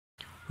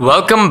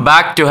Welcome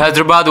back to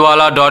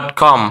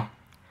hyderabadwala.com.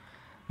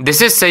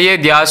 This is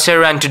Sayyid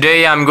Yasir and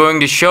today I'm going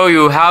to show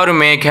you how to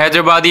make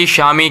Hyderabadi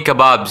Shami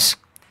Kababs.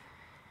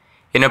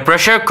 In a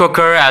pressure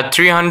cooker, add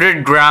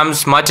 300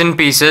 grams mutton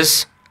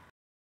pieces,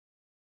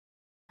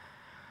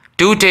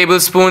 2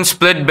 tablespoons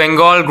split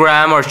Bengal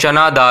gram or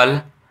chana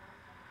dal,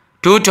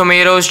 2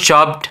 tomatoes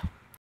chopped,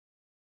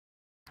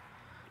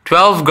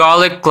 12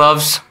 garlic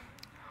cloves,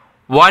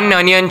 1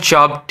 onion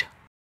chopped,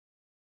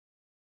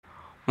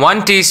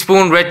 1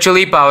 teaspoon red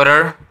chili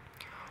powder,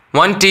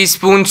 1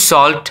 teaspoon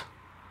salt,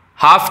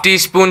 half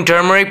teaspoon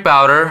turmeric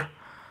powder,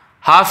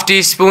 half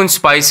teaspoon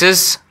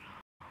spices,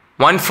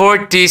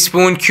 1/4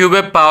 teaspoon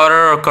cubeb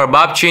powder or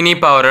kabab chini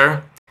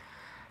powder,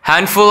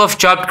 handful of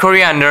chopped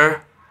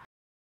coriander,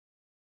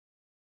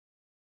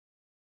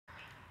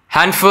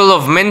 handful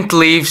of mint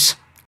leaves,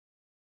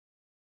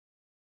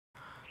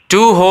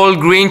 2 whole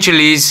green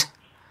chilies,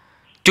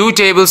 2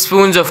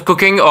 tablespoons of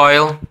cooking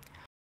oil,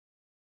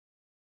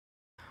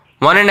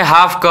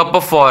 1½ cup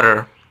of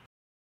water.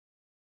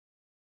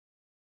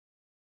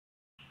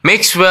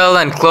 Mix well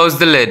and close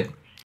the lid.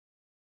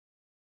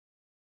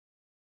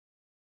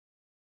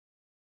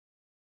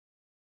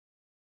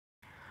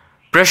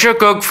 Pressure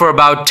cook for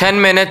about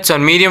 10 minutes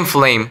on medium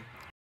flame.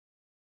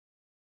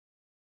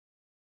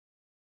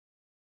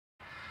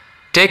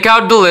 Take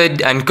out the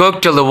lid and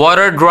cook till the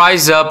water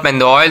dries up and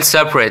the oil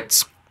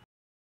separates.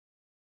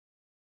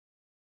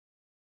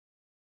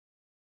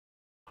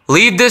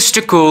 Leave this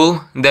to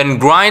cool, then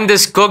grind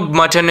this cooked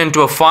mutton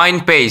into a fine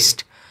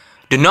paste.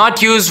 Do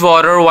not use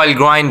water while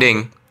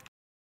grinding.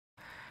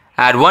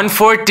 Add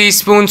 1/4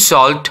 teaspoon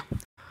salt,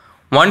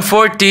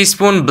 1/4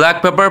 teaspoon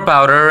black pepper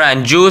powder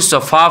and juice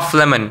of half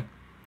lemon.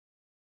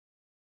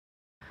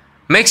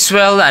 Mix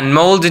well and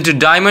mold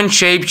into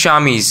diamond-shaped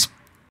chamis.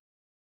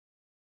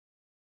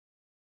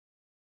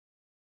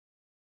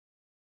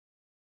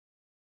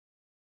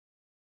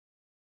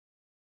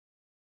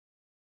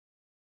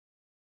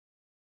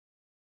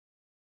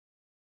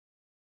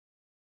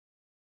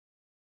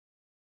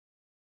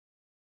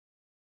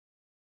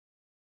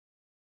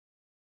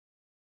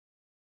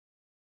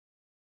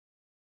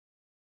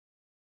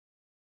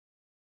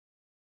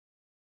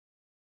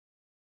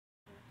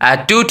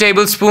 Add 2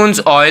 tablespoons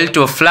oil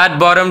to a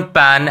flat-bottomed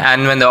pan,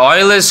 and when the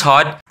oil is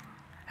hot,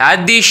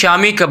 add the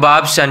Shami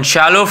Kababs and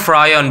shallow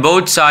fry on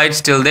both sides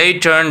till they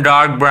turn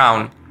dark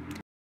brown.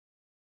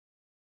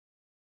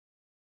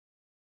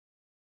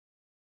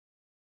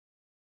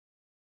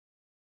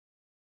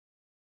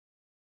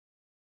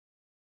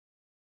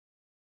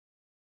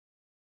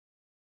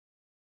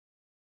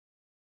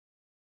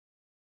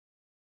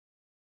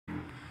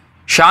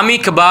 Shami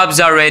Kababs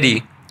are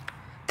ready.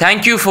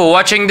 Thank you for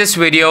watching this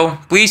video.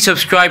 Please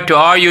subscribe to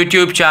our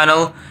YouTube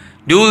channel.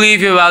 Do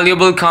leave your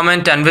valuable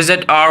comment and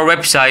visit our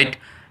website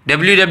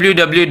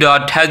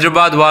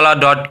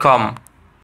www.hyderabadwala.com.